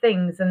types of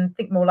things and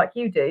think more like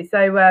you do.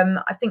 So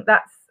I think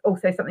that's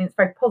also something that's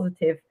very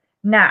positive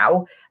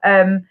now.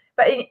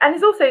 But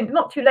it's also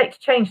not too late to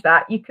change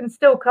that. You can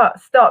still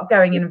start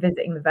going in and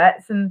visiting the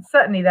vets, and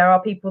certainly there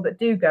are people that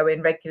do go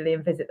in regularly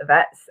and visit the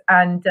vets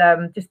and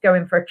just go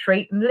in for a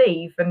treat and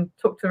leave and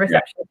talk to the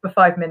receptionist for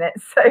 5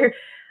 minutes. So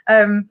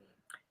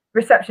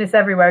receptionists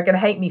everywhere are going to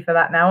hate me for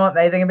that now, aren't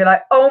they? They're going to be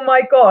like, oh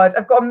my God,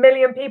 I've got 1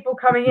 million people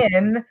coming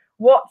in.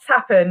 What's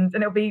happened?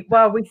 And it'll be,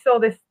 well, we saw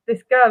this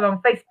girl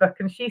on Facebook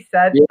and she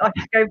said I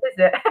could go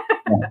visit.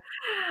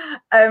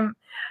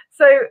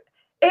 So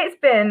it's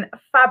been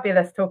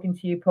fabulous talking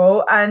to you,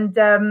 Paul, and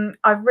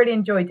I've really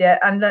enjoyed it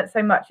and learnt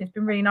so much. It's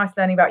been really nice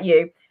learning about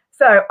you.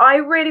 So I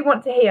really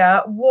want to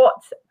hear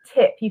what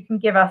tip you can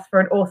give us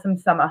for an awesome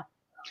summer.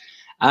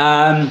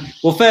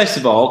 Well, first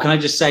of all, can I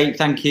just say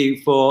thank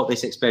you for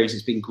this experience?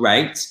 It's been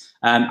great.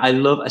 I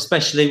love,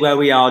 especially where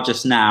we are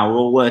just now, we're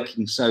all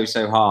working so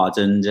hard,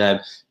 and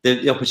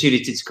the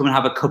opportunity to come and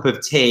have a cup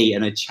of tea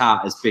and a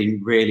chat has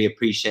been really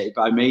appreciated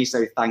by me.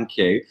 So thank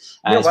you.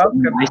 You're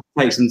welcome. Nice to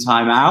take some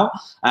time out.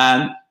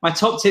 My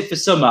top tip for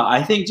summer,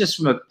 I think, just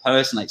from a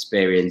personal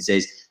experience,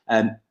 is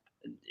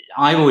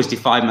I always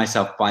define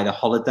myself by the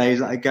holidays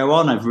that I go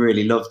on. I've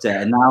really loved it.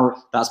 And now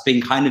that's been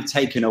kind of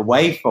taken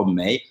away from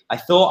me. I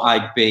thought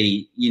I'd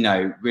be,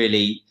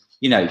 really,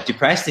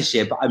 depressed this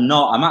year, but I'm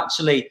not. I'm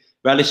actually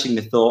relishing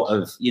the thought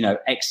of,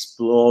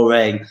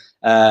 exploring,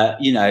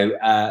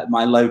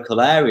 my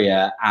local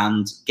area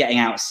and getting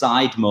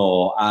outside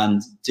more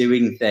and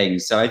doing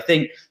things. So I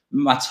think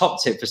my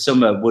top tip for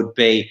summer would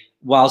be,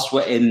 whilst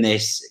we're in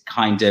this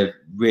kind of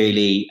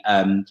really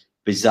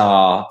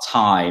bizarre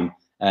time,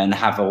 and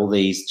have all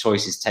these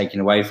choices taken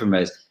away from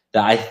us,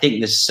 that I think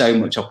there's so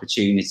much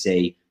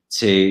opportunity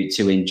to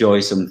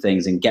enjoy some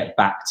things and get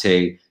back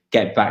to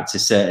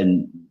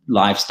certain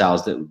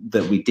lifestyles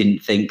that we didn't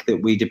think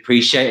that we'd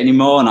appreciate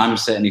anymore. And I'm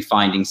certainly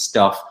finding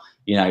stuff,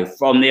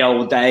 from the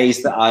old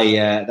days that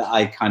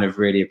I kind of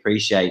really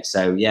appreciate.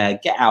 So yeah,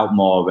 get out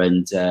more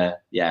and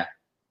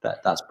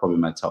that's probably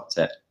my top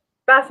tip.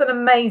 That's an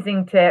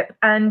amazing tip.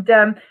 And,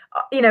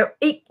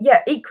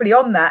 equally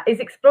on that is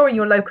exploring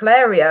your local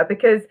area,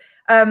 because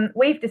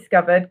we've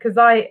discovered, because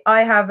I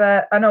have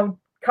an old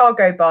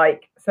cargo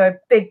bike, so a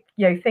big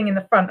thing in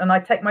the front, and I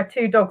take my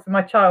 2 dogs and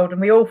my child,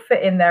 and we all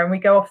fit in there and we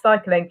go off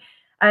cycling.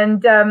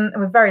 And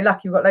we're very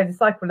lucky, we've got loads of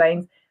cycle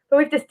lanes. But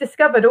we've just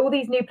discovered all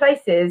these new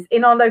places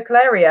in our local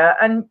area,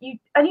 and you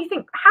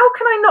think, how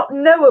can I not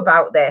know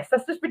about this?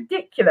 That's just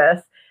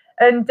ridiculous.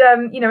 And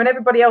when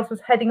everybody else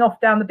was heading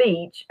off down the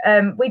beach,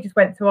 we just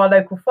went to our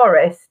local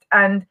forest,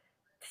 and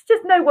there's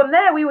just no one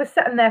there. We were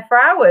sitting there for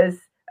hours,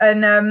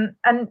 and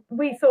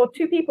we saw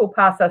 2 people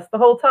pass us the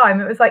whole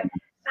time. It was like,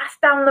 that's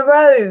down the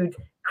road.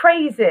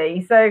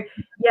 Crazy. So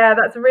yeah,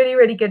 that's a really,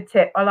 really good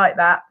tip. I like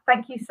that.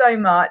 Thank you so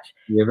much.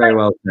 You're very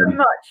welcome. Thank you so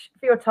much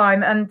for your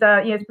time, and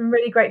it's been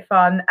really great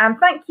fun. And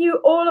thank you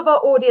all of our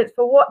audience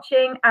for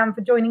watching and for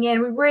joining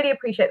in. We really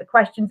appreciate the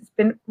questions. It's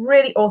been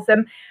really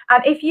awesome.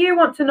 And if you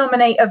want to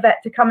nominate a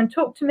vet to come and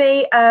talk to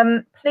me,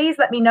 please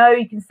let me know.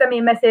 You can send me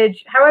a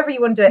message, however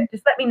you want to do it.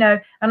 Just let me know,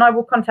 and I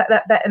will contact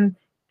that vet and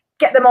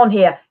get them on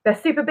here. They're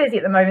super busy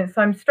at the moment,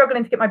 so I'm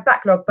struggling to get my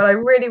backlog, but I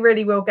really,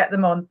 really will get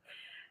them on.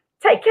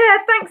 Take care.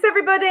 Thanks,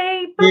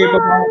 everybody.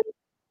 Bye-bye.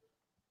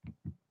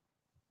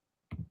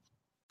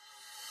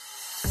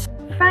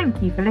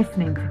 Thank you for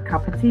listening to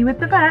Cup of Tea with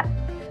the Vet.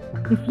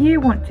 If you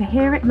want to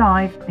hear it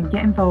live and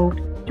get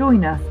involved,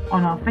 join us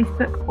on our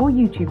Facebook or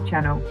YouTube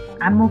channel,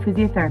 Animal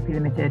Physiotherapy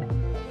Limited.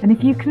 And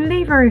if you can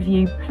leave a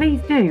review, please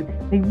do.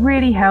 They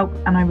really help,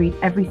 and I read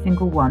every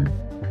single one.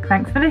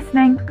 Thanks for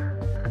listening.